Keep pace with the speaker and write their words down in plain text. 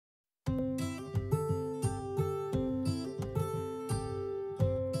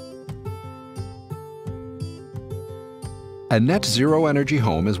A net zero energy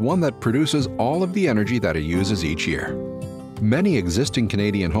home is one that produces all of the energy that it uses each year. Many existing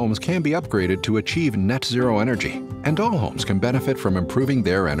Canadian homes can be upgraded to achieve net zero energy, and all homes can benefit from improving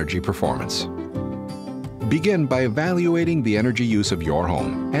their energy performance. Begin by evaluating the energy use of your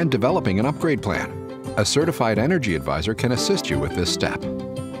home and developing an upgrade plan. A certified energy advisor can assist you with this step.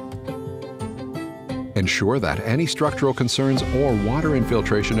 Ensure that any structural concerns or water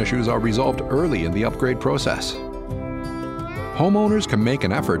infiltration issues are resolved early in the upgrade process. Homeowners can make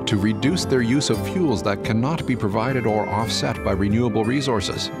an effort to reduce their use of fuels that cannot be provided or offset by renewable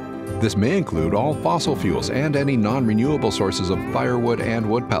resources. This may include all fossil fuels and any non-renewable sources of firewood and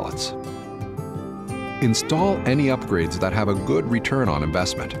wood pellets. Install any upgrades that have a good return on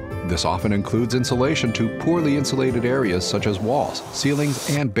investment. This often includes insulation to poorly insulated areas such as walls, ceilings,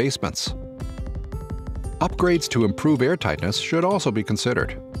 and basements. Upgrades to improve air tightness should also be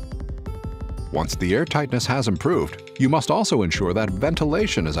considered. Once the air tightness has improved, you must also ensure that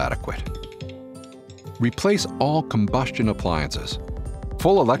ventilation is adequate. Replace all combustion appliances.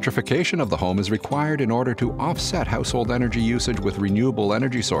 Full electrification of the home is required in order to offset household energy usage with renewable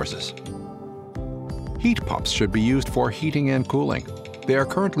energy sources. Heat pumps should be used for heating and cooling. They are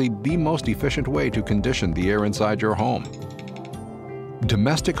currently the most efficient way to condition the air inside your home.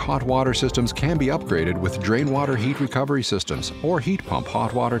 Domestic hot water systems can be upgraded with drain water heat recovery systems or heat pump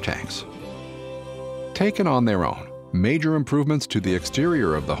hot water tanks. Taken on their own, major improvements to the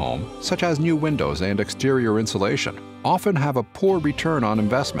exterior of the home, such as new windows and exterior insulation, often have a poor return on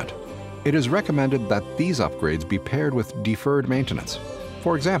investment. It is recommended that these upgrades be paired with deferred maintenance.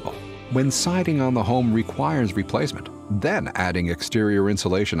 For example, when siding on the home requires replacement, then adding exterior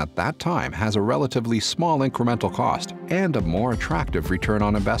insulation at that time has a relatively small incremental cost and a more attractive return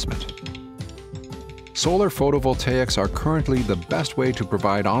on investment. Solar photovoltaics are currently the best way to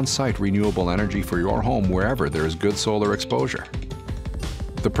provide on-site renewable energy for your home wherever there is good solar exposure.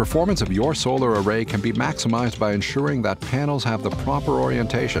 The performance of your solar array can be maximized by ensuring that panels have the proper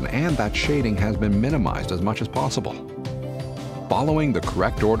orientation and that shading has been minimized as much as possible. Following the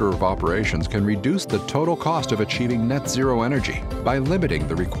correct order of operations can reduce the total cost of achieving net zero energy by limiting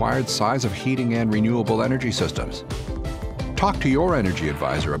the required size of heating and renewable energy systems. Talk to your energy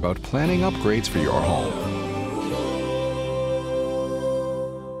advisor about planning upgrades for your home.